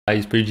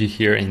It's Bridgie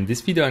here. In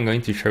this video I'm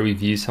going to share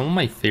with you some of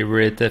my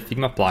favorite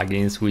Figma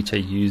plugins which I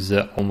use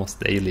almost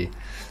daily.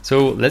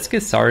 So let's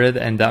get started,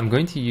 and I'm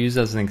going to use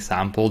as an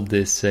example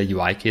this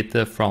UI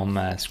kit from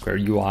Square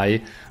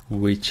UI,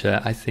 which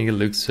I think it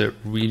looks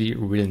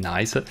really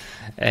nice.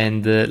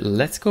 And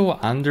let's go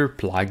under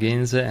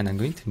plugins, and I'm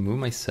going to move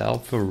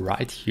myself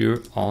right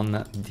here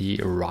on the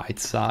right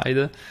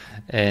side.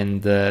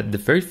 And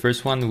the very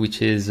first one,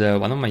 which is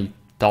one of my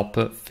top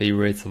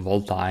favorites of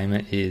all time,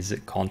 is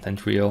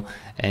Content Reel.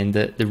 And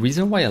the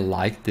reason why I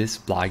like this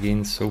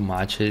plugin so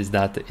much is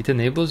that it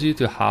enables you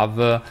to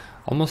have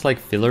almost like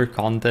filler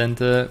content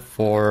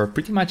for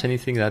pretty much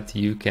anything that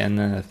you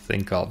can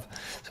think of.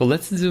 So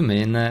let's zoom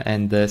in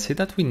and say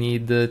that we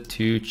need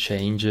to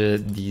change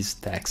these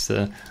texts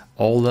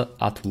all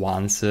at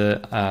once,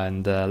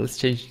 and let's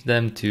change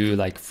them to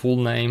like full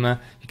name.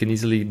 You can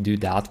easily do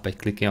that by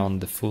clicking on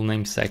the full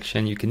name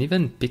section. You can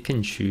even pick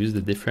and choose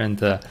the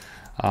different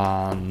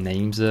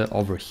names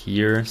over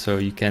here, so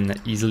you can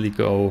easily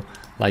go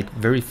like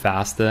very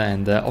fast.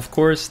 And of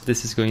course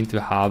this is going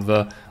to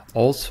have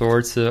all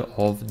sorts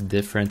of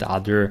different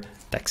other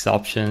text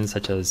options,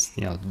 such as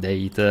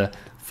date,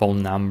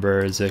 phone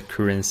numbers,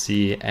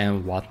 currency,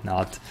 and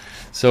whatnot.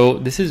 So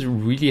this is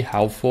really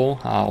helpful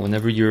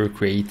whenever you're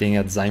creating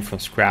a design from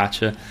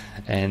scratch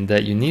and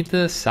you need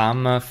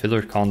some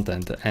filler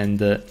content.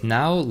 And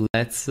now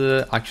let's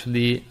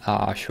actually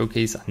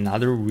showcase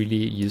another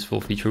really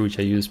useful feature which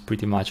I use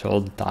pretty much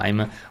all the time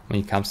when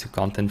it comes to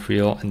Content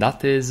Reel, and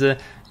that is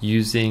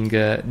using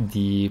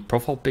the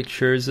profile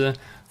pictures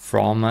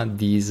from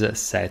these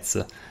sets.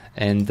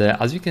 And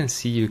as you can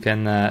see, you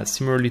can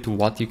similarly to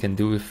what you can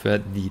do with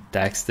the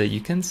text, you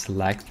can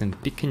select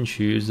and pick and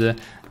choose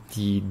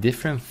the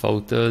different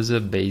photos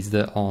based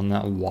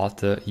on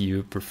what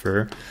you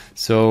prefer.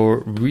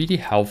 So really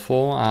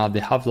helpful. They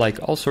have like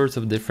all sorts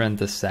of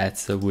different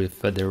sets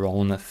with their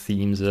own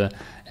themes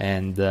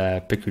and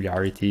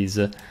peculiarities.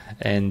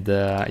 And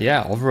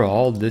yeah,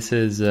 overall this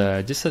is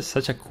just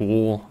such a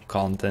cool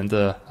content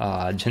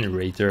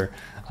generator.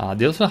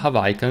 They also have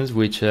icons,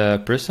 which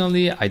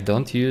personally I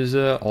don't use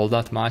all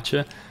that much,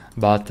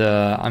 but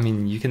I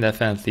mean, you can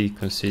definitely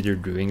consider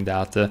doing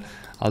that,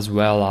 as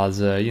well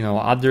as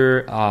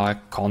other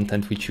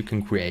content which you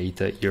can create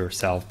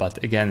yourself.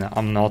 But again,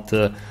 I'm not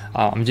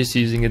I'm just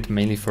using it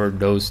mainly for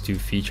those two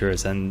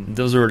features, and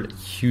those are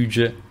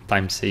huge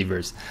time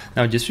savers.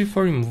 Now, just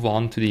before we move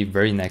on to the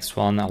very next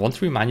one, I want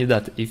to remind you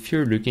that if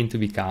you're looking to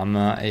become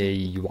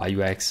a UI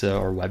UX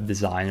or web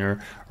designer,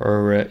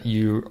 or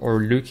you are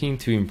looking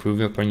to improve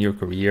upon your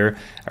career,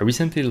 I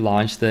recently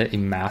launched a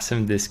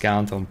massive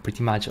discount on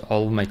pretty much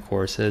all of my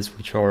courses,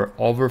 which are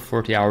over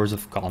 40 hours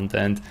of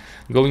content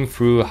going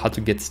through how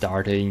to get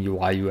started in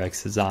UI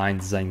UX design,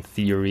 design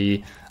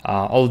theory,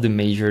 all the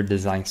major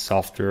design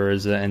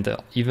softwares, and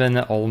even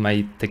all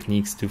my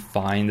techniques to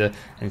find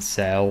and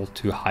sell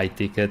to high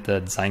ticket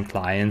design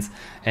clients.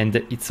 And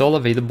it's all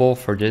available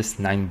for just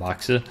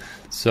 $9.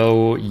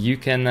 So you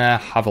can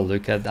have a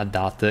look at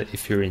that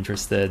if you're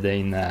interested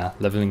in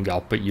leveling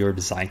up your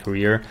design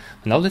career.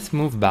 Now let's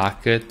move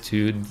back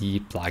to the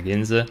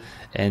plugins.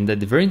 And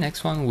the very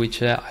next one,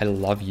 which I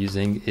love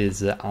using,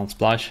 is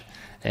Unsplash.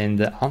 And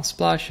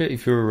Unsplash,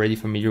 if you're already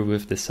familiar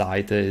with the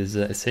site, is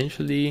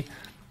essentially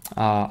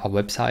a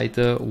website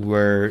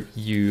where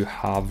you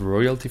have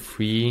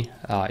royalty-free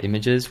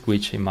images,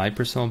 which in my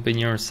personal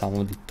opinion are some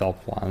of the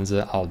top ones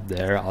out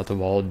there out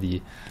of all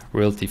the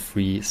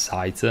royalty-free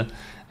sites.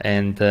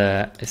 And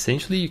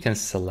essentially you can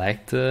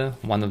select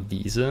one of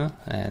these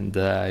and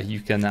you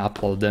can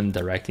upload them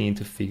directly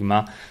into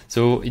Figma.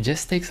 So it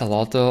just takes a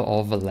lot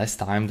of less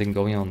time than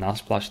going on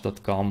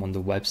unsplash.com on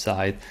the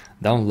website,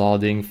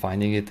 downloading,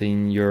 finding it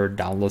in your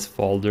downloads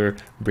folder,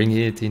 bringing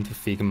it into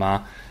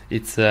Figma.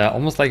 It's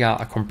almost like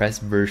a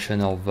compressed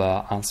version of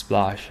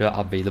Unsplash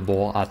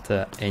available at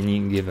any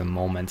given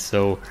moment.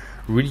 So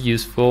really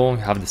useful. You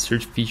have the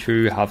search feature,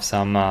 you have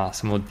some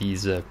of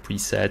these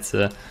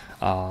presets,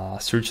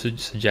 search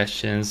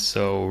suggestions,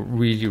 so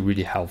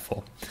really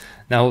helpful.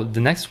 Now the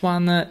next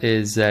one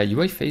is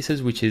UI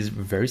Faces, which is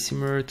very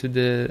similar to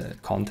the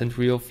Content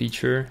Reel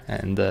feature,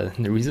 and the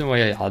reason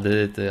why I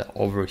added it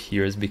over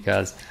here is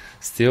because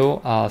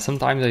still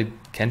sometimes I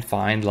can't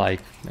find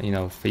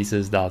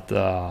faces that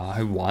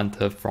I want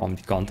from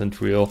the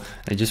Content Reel.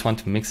 I just want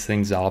to mix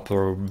things up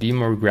or be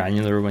more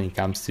granular when it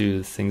comes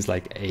to things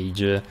like age.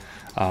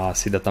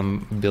 See that I'm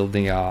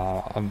building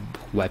a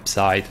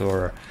website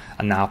or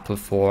an app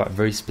for a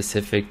very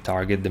specific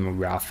target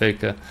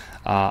demographic.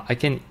 I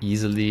can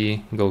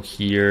easily go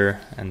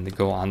here and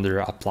go under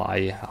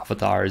apply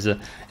avatars,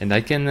 and I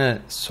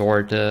can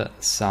sort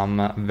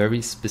some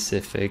very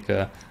specific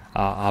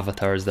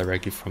avatars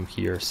directly from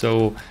here.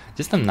 So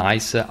just a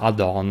nice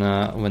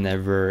add-on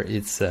whenever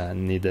it's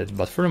needed,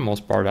 but for the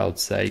most part I would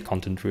say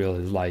Content Reel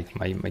is like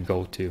my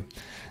go-to.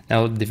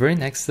 Now the very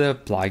next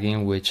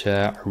plugin which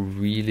I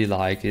really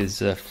like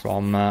is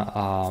from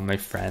my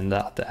friend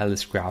at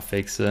Alice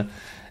Graphics,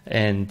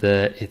 and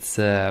it's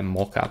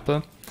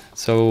Mockup.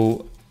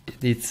 So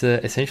it's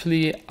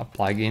essentially a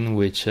plugin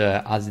which,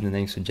 as the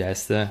name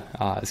suggests,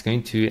 is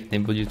going to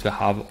enable you to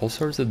have all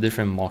sorts of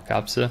different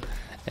mockups.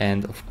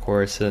 And of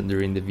course,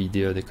 during the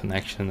video, the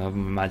connection of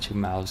my Magic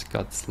Mouse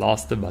got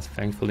lost, but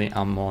thankfully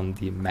I'm on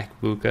the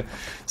MacBook.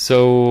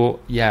 So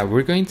yeah,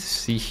 we're going to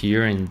see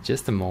here in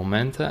just a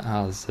moment,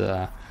 as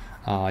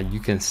you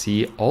can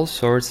see, all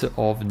sorts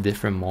of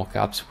different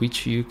mockups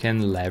which you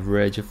can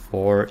leverage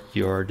for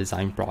your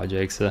design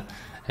projects.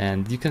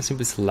 And you can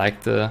simply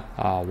select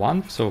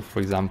one. So for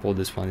example,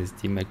 this one is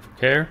the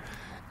MacBook Air.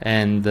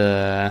 And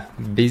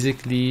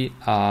basically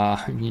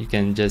you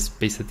can just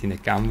paste it in the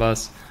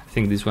canvas. I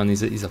think this one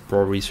is a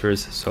pro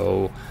resource,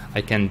 so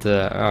I can't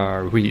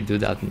really do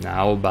that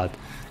now, but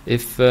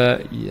if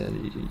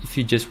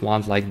you just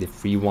want like the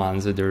free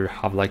ones, there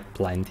have like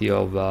plenty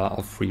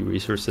of free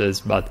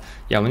resources. But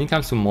yeah, when it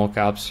comes to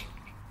mockups,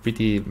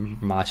 pretty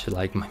much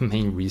like my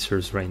main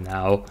resource right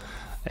now.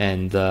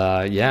 And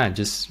yeah,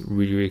 just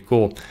really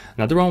cool.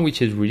 Another one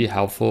which is really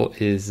helpful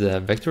is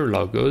vector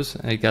logos,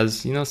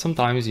 because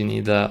sometimes you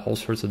need all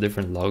sorts of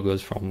different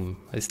logos from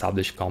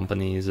established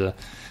companies,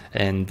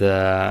 and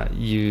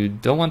you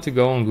don't want to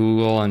go on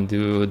Google and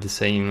do the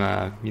same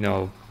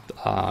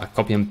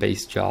copy and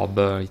paste job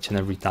each and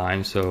every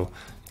time. So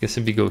you can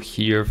simply go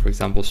here, for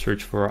example,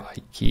 search for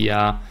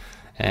IKEA,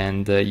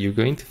 and you're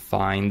going to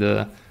find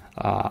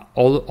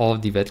all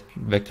of the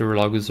vector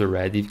logos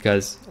already.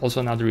 Because also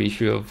another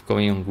issue of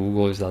going on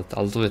Google is that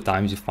a lot of the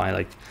times you find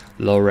like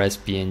low-res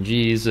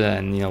PNGs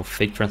and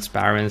fake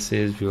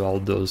transparencies with all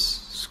those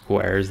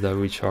squares that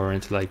which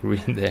aren't like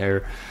really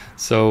there.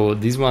 So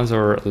these ones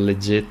are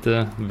legit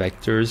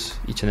vectors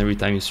each and every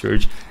time you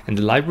search, and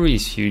the library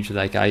is huge.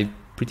 Like I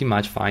pretty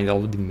much find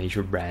all the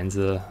major brands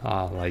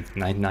like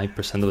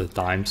 99% of the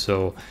time.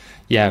 So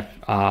yeah,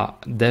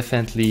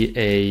 definitely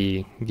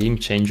a game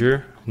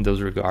changer in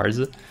those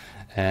regards.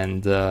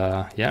 And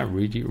yeah,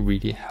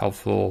 really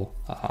helpful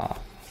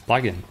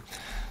plugin.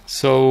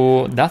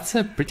 So that's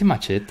pretty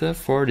much it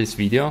for this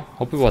video.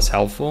 Hope it was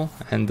helpful,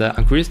 and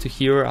I'm curious to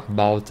hear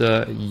about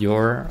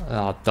your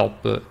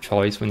top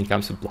choice when it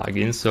comes to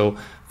plugins. So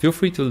feel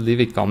free to leave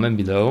a comment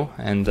below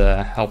and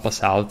help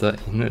us out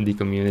in the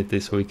community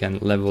so we can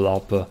level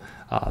up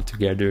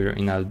together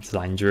in our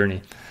design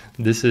journey.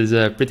 This is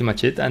pretty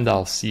much it, and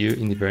I'll see you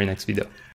in the very next video.